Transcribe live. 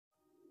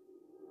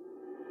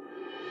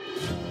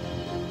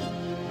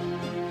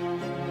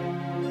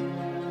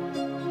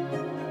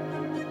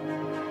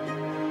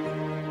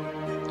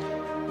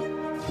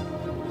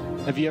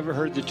Have you ever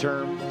heard the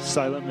term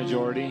silent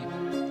majority?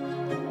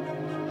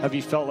 Have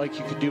you felt like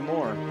you could do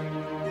more?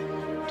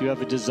 Do you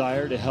have a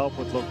desire to help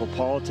with local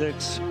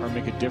politics or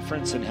make a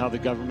difference in how the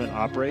government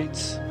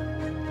operates?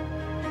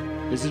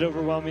 Is it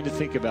overwhelming to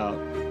think about?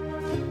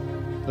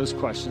 Those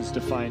questions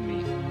define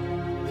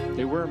me.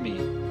 They were me,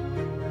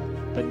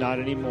 but not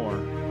anymore.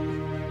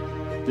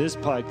 This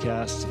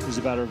podcast is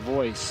about our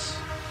voice,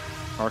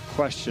 our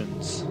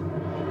questions,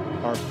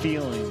 our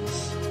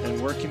feelings, and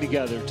working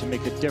together to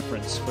make a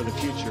difference for the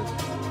future.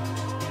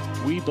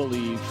 We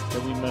believe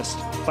that we must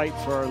fight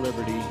for our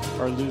liberty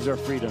or lose our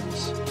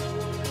freedoms.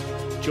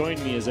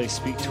 Join me as I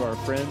speak to our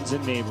friends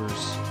and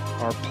neighbors,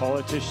 our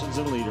politicians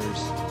and leaders,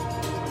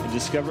 and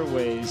discover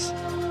ways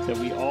that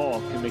we all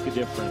can make a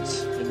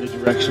difference in the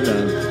direction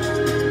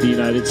of the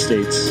United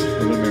States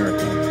of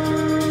America.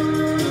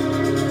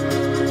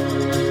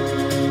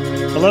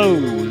 Hello,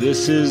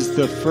 this is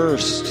the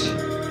first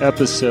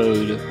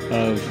episode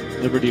of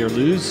Liberty or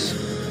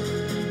Lose.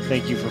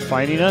 Thank you for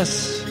finding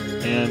us,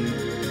 and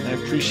I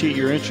appreciate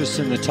your interest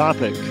in the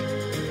topic.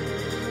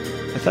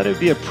 I thought it would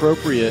be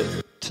appropriate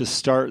to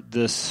start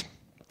this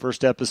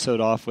first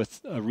episode off with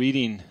a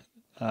reading.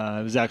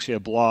 It was actually a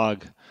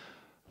blog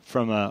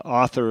from an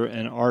author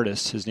and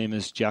artist. His name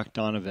is Jack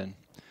Donovan.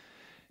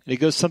 And it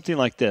goes something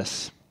like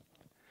this.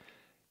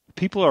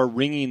 People are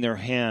wringing their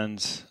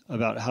hands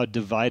about how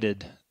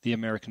divided the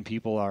American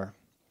people are.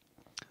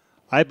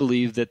 I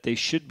believe that they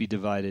should be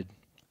divided.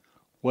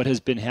 What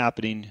has been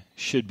happening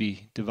should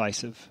be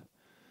divisive.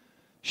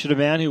 Should a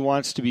man who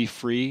wants to be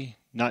free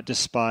not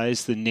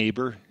despise the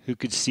neighbor who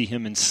could see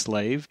him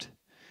enslaved?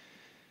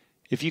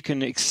 If you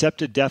can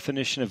accept a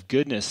definition of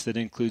goodness that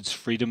includes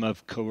freedom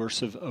of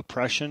coercive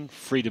oppression,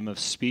 freedom of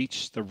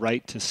speech, the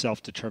right to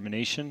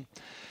self-determination,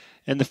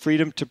 and the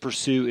freedom to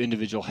pursue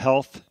individual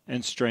health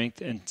and strength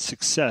and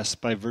success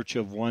by virtue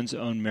of one's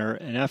own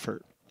merit and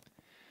effort,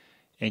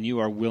 and you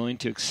are willing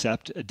to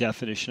accept a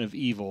definition of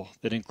evil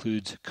that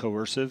includes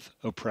coercive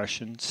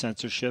oppression,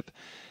 censorship,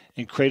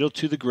 and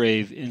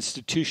cradle-to-the-grave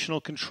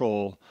institutional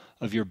control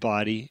of your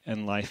body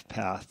and life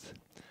path,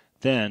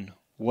 then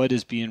what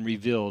is being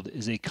revealed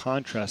is a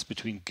contrast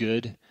between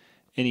good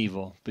and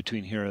evil,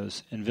 between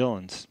heroes and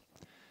villains.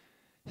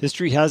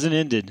 History hasn't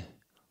ended.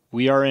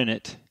 We are in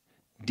it,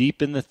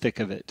 deep in the thick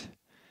of it.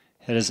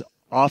 It has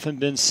often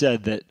been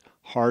said that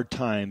hard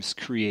times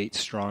create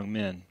strong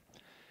men.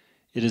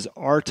 It is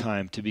our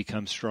time to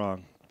become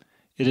strong.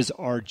 It is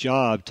our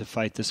job to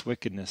fight this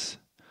wickedness.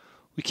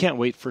 We can't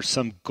wait for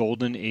some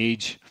golden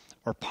age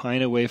or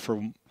pine away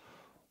for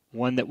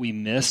one that we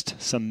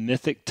missed, some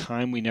mythic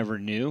time we never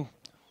knew.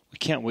 We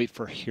can't wait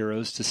for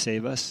heroes to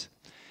save us.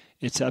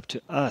 It's up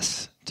to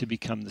us to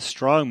become the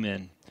strong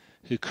men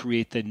who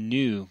create the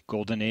new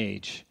golden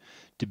age,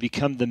 to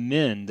become the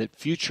men that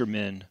future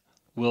men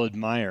will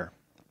admire.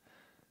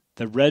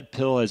 The red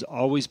pill has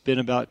always been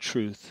about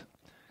truth,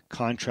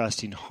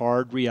 contrasting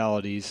hard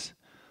realities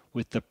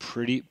with the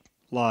pretty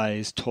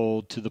lies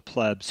told to the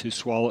plebs who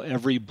swallow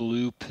every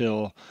blue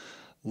pill,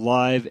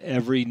 live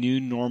every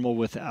new normal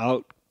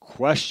without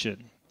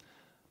question.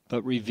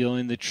 But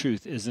revealing the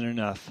truth isn't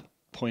enough.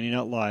 Pointing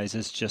out lies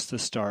is just the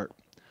start.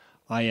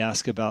 I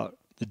ask about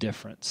the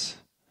difference.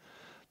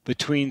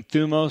 Between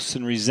thumos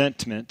and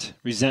resentment,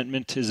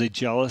 resentment is a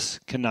jealous,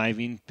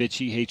 conniving,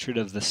 bitchy hatred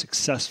of the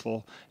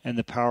successful and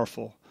the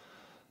powerful.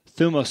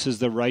 Thumos is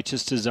the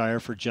righteous desire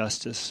for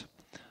justice.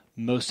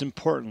 Most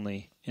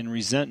importantly, in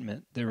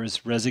resentment, there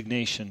is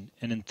resignation,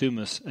 and in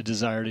thumos, a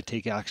desire to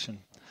take action.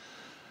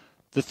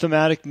 The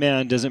thematic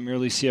man doesn't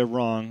merely see a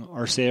wrong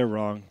or say a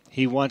wrong.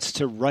 He wants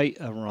to right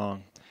a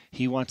wrong.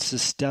 He wants to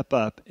step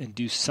up and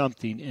do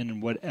something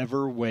in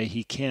whatever way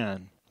he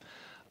can.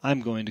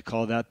 I'm going to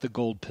call that the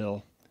gold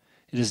pill.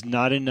 It is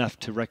not enough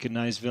to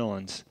recognize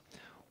villains.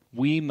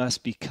 We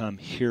must become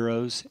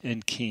heroes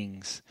and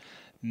kings,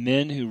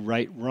 men who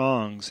right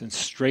wrongs and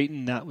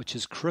straighten that which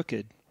is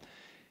crooked.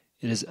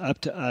 It is up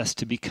to us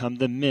to become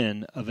the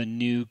men of a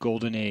new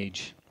golden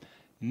age,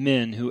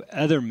 men who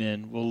other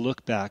men will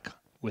look back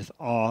with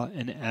awe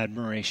and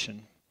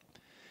admiration.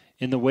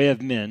 In The Way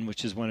of Men,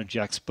 which is one of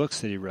Jack's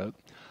books that he wrote,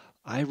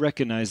 I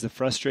recognize the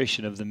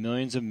frustration of the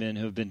millions of men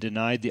who have been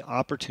denied the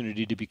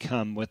opportunity to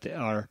become what they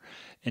are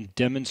and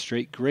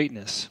demonstrate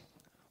greatness.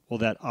 Well,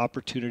 that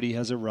opportunity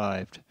has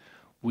arrived.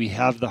 We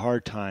have the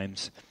hard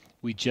times.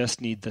 We just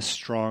need the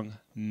strong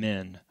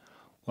men.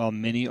 While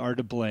many are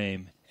to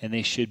blame, and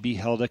they should be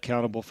held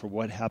accountable for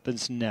what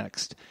happens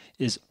next,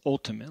 is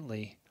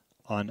ultimately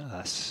on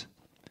us.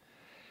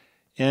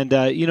 And,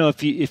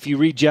 if you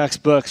read Jack's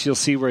books, you'll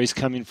see where he's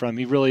coming from.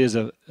 He really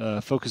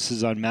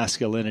focuses on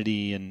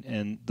masculinity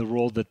and the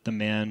role that the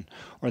man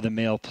or the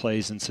male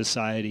plays in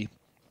society.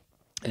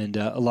 And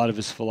a lot of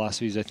his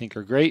philosophies, I think,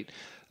 are great.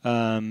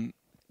 And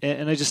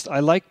I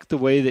like the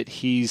way that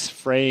he's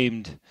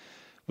framed,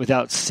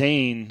 without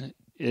saying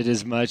it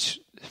as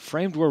much,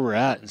 framed where we're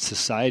at in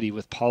society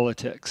with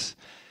politics.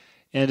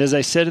 And as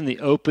I said in the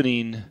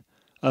opening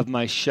of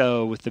my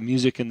show, with the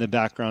music in the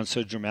background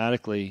so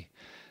dramatically,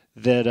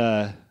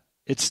 that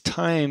it's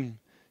time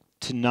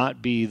to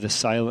not be the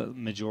silent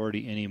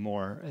majority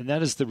anymore. And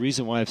that is the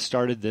reason why I've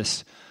started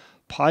this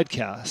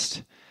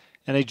podcast.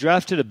 And I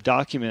drafted a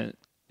document.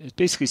 It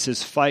basically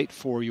says, fight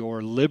for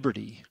your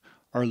liberty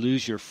or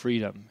lose your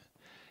freedom.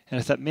 And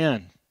I thought,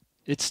 man,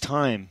 it's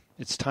time.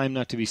 It's time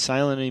not to be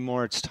silent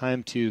anymore. It's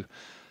time to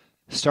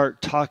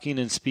start talking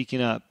and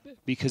speaking up.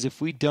 Because if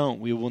we don't,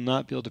 we will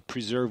not be able to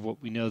preserve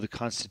what we know the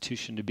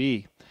Constitution to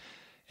be.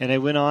 And I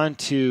went on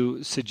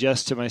to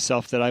suggest to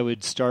myself that I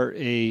would start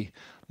a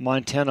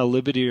Montana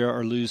Liberty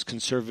or Lose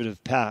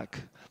Conservative PAC,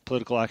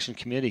 Political Action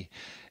Committee.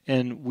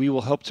 And we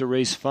will help to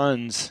raise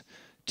funds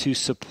to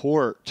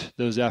support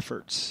those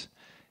efforts.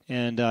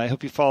 And I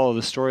hope you follow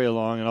the story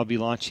along, and I'll be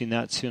launching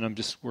that soon. I'm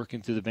just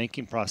working through the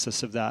banking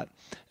process of that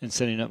and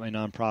setting up my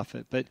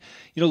nonprofit. But,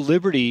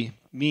 liberty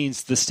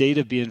means the state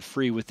of being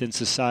free within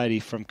society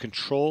from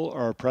control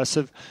or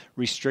oppressive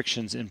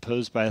restrictions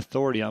imposed by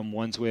authority on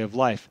one's way of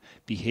life,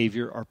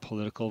 behavior, or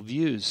political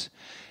views.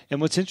 And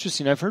what's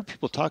interesting, I've heard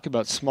people talk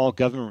about small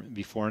government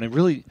before, and I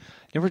really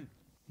never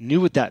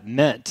knew what that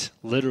meant,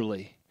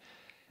 literally.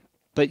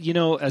 But,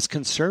 as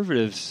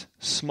conservatives,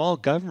 small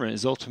government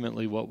is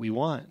ultimately what we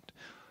want.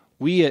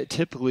 We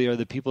typically are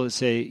the people that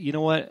say, you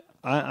know what,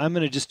 I'm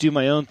going to just do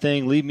my own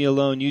thing, leave me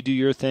alone, you do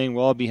your thing,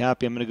 we'll all be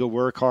happy, I'm going to go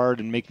work hard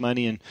and make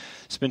money and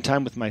spend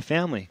time with my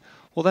family.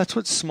 Well, that's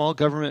what small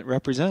government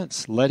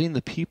represents, letting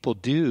the people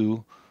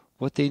do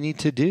what they need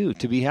to do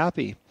to be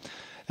happy.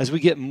 As we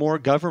get more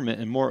government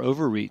and more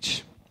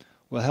overreach,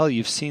 well, hell,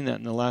 you've seen that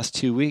in the last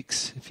 2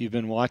 weeks. If you've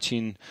been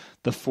watching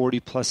the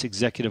 40-plus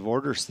executive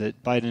orders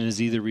that Biden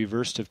has either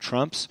reversed of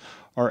Trump's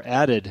or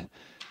added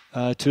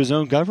to his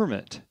own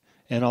government.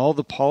 And all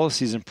the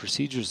policies and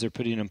procedures they're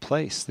putting in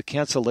place, the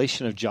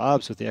cancellation of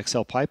jobs with the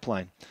XL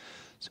pipeline.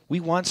 So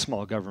we want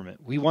small government.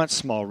 We want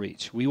small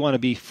reach. We want to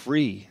be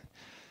free.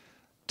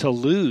 To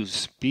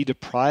lose, be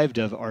deprived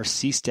of, or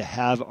cease to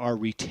have, or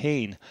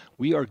retain,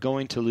 we are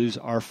going to lose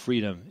our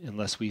freedom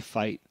unless we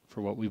fight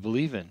for what we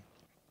believe in.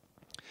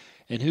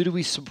 And who do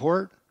we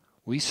support?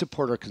 We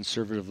support our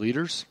conservative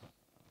leaders,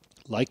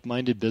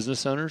 like-minded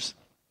business owners,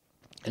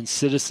 and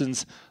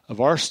citizens of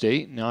our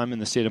state, now I'm in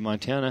the state of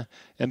Montana,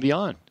 and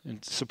beyond,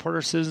 and support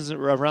our citizens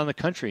around the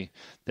country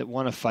that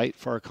want to fight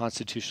for our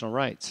constitutional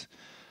rights.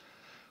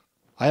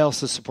 I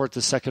also support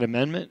the Second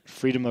Amendment,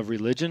 freedom of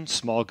religion,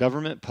 small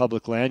government,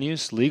 public land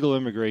use, legal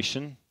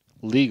immigration,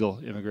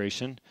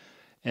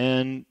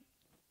 and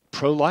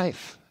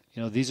pro-life.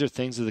 These are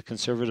things of the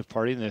Conservative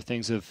Party, and they're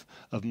things of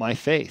my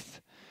faith.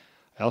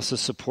 I also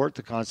support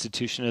the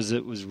Constitution as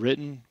it was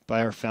written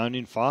by our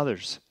founding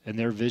fathers and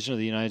their vision of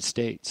the United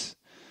States.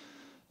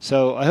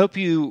 So I hope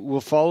you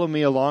will follow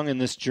me along in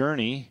this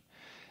journey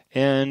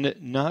and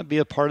not be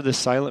a part of the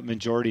silent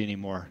majority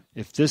anymore.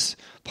 If this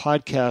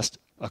podcast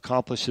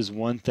accomplishes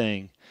one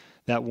thing,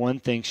 that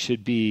one thing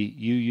should be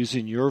you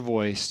using your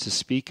voice to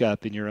speak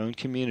up in your own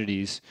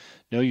communities,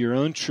 know your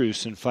own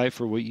truths, and fight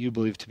for what you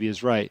believe to be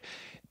is right.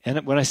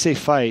 And when I say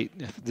fight,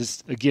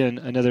 this, again,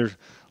 another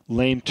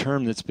lame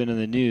term that's been in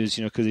the news,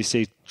 because they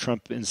say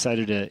Trump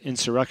incited an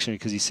insurrection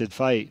because he said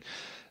fight.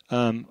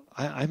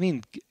 I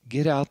mean,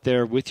 get out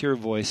there with your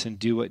voice and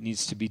do what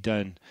needs to be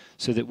done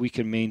so that we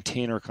can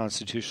maintain our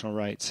constitutional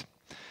rights.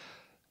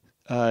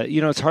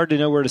 It's hard to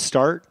know where to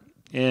start,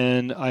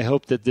 and I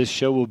hope that this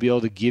show will be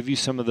able to give you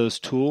some of those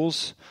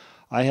tools.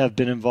 I have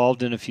been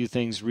involved in a few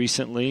things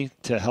recently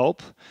to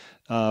help,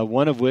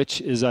 one of which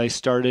is I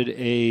started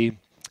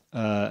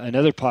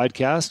another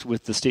podcast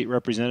with the state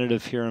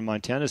representative here in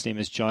Montana. His name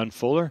is John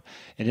Fuller,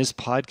 and his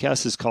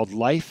podcast is called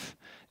Life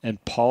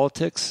and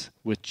Politics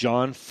with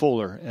John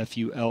Fuller,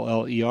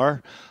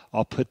 Fuller.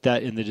 I'll put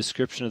that in the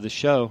description of the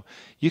show.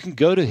 You can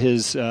go to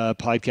his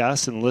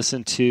podcast and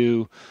listen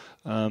to,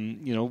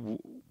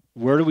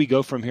 where do we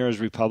go from here as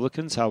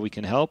Republicans, how we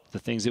can help, the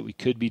things that we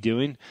could be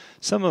doing.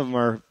 Some of them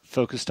are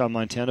focused on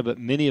Montana, but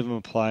many of them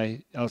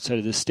apply outside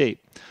of the state.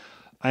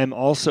 I am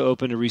also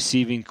open to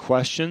receiving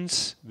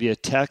questions via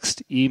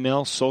text,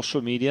 email,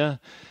 social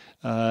media,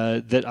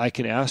 that I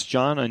can ask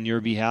John on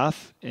your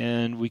behalf,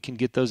 and we can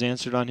get those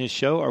answered on his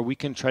show, or we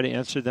can try to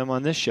answer them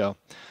on this show.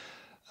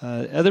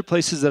 Other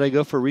places that I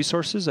go for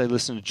resources, I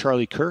listen to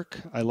Charlie Kirk.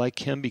 I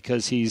like him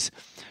because he's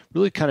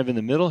really kind of in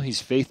the middle.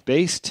 He's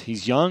faith-based.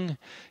 He's young.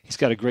 He's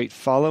got a great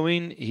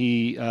following.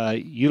 He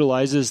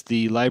utilizes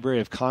the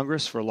Library of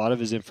Congress for a lot of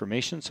his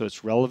information, so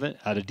it's relevant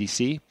out of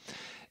D.C.,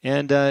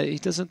 and he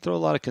doesn't throw a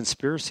lot of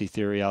conspiracy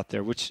theory out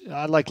there, which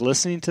I like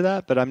listening to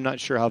that, but I'm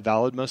not sure how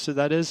valid most of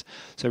that is.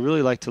 So I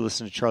really like to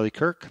listen to Charlie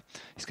Kirk.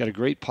 He's got a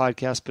great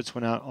podcast, puts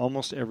one out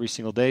almost every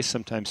single day,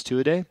 sometimes 2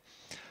 a day.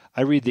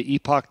 I read the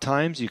Epoch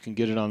Times. You can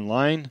get it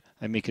online.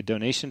 I make a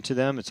donation to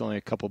them. It's only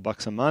a couple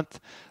bucks a month.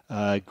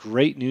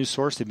 Great news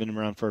source. They've been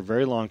around for a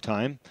very long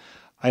time.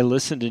 I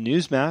listen to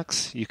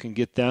Newsmax. You can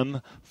get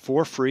them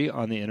for free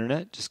on the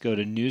internet. Just go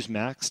to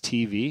Newsmax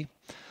TV.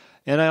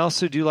 And I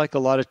also do like a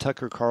lot of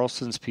Tucker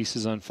Carlson's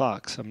pieces on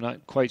Fox. I'm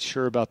not quite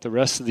sure about the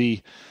rest of the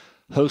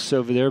hosts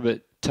over there,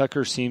 but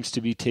Tucker seems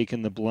to be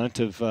taking the blunt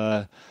of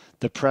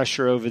the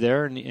pressure over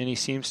there, and he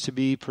seems to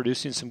be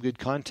producing some good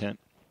content.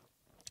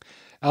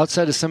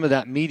 Outside of some of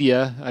that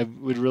media, I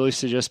would really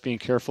suggest being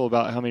careful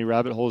about how many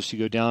rabbit holes you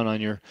go down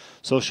on your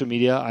social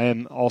media. I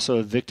am also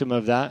a victim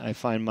of that. I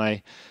find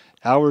my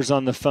hours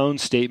on the phone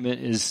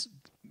statement is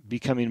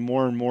becoming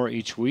more and more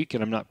each week,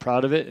 and I'm not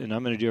proud of it, and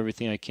I'm going to do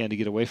everything I can to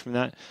get away from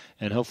that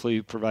and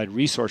hopefully provide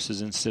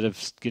resources instead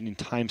of getting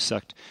time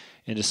sucked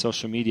into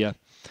social media.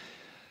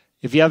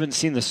 If you haven't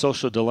seen The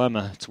Social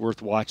Dilemma, it's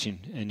worth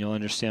watching, and you'll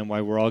understand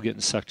why we're all getting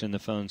sucked in the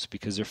phones,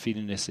 because they're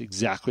feeding us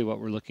exactly what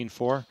we're looking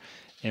for,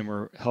 and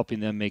we're helping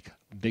them make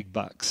big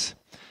bucks.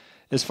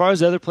 As far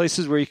as other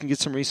places where you can get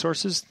some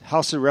resources,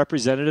 House of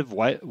Representative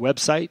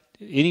website,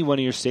 any one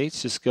of your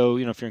states, just go,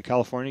 if you're in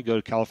California, go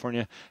to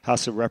California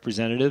House of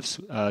Representatives,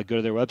 go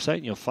to their website,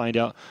 and you'll find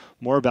out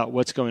more about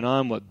what's going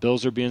on, what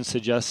bills are being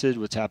suggested,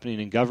 what's happening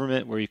in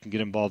government, where you can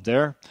get involved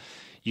there.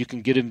 You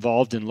can get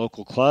involved in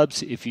local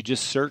clubs. If you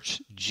just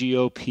search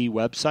GOP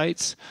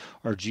websites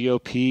or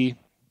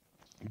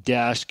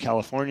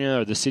GOP-California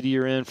or the city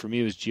you're in, for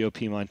me it was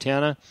GOP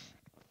Montana,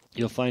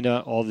 you'll find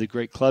out all the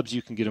great clubs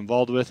you can get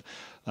involved with.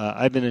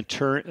 I've been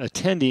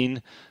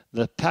attending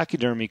the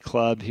Pachydermy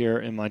Club here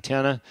in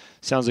Montana.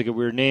 Sounds like a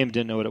weird name,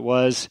 didn't know what it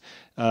was.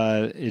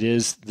 It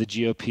is the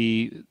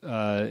GOP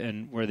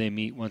and where they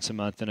meet once a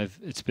month, and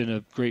it's been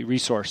a great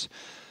resource.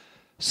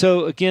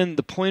 So again,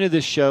 the point of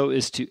this show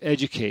is to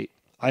educate.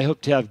 I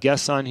hope to have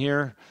guests on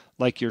here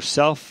like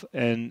yourself,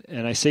 and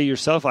I say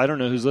yourself, I don't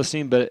know who's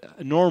listening,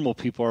 but normal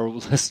people are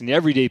listening,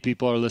 everyday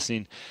people are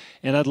listening,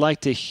 and I'd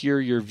like to hear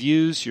your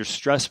views, your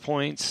stress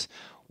points,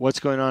 what's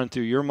going on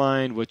through your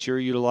mind, what you're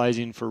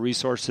utilizing for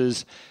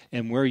resources,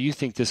 and where you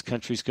think this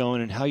country's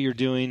going and how you're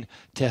doing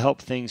to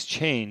help things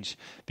change.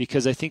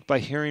 Because I think by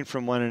hearing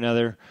from one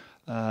another,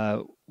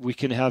 we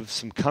can have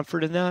some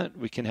comfort in that,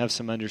 we can have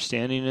some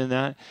understanding in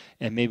that,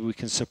 and maybe we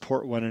can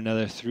support one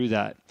another through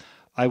that.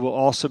 I will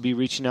also be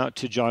reaching out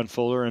to John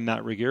Fuller and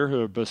Matt Regier, who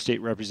are both state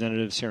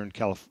representatives here in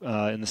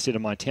the state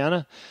of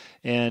Montana,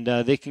 and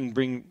they can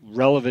bring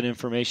relevant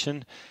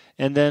information.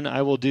 And then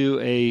I will do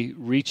a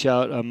reach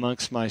out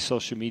amongst my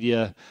social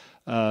media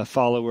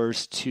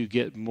followers to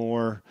get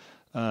more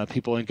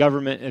people in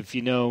government. If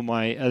you know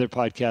my other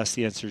podcast,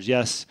 the answer is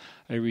yes.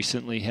 I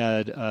recently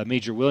had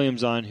Major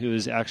Williams on, who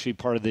is actually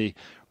part of the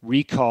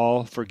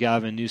recall for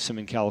Gavin Newsom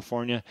in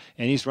California,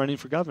 and he's running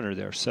for governor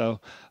there. So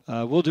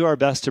we'll do our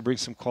best to bring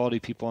some quality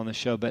people on the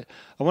show. But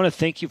I want to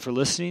thank you for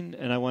listening,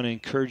 and I want to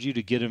encourage you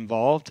to get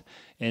involved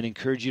and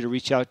encourage you to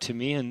reach out to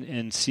me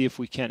and see if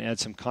we can't add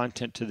some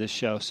content to this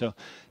show. So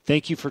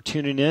thank you for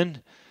tuning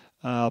in.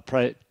 I'll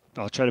try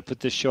to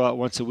put this show out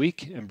once a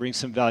week and bring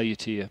some value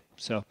to you.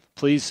 So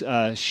please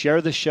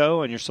share the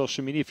show on your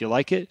social media if you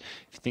like it,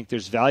 if you think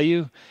there's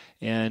value.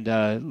 And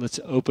let's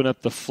open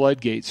up the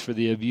floodgates for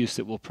the abuse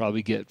that we'll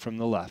probably get from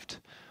the left.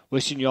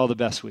 Wishing you all the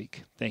best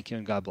week. Thank you,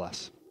 and God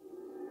bless.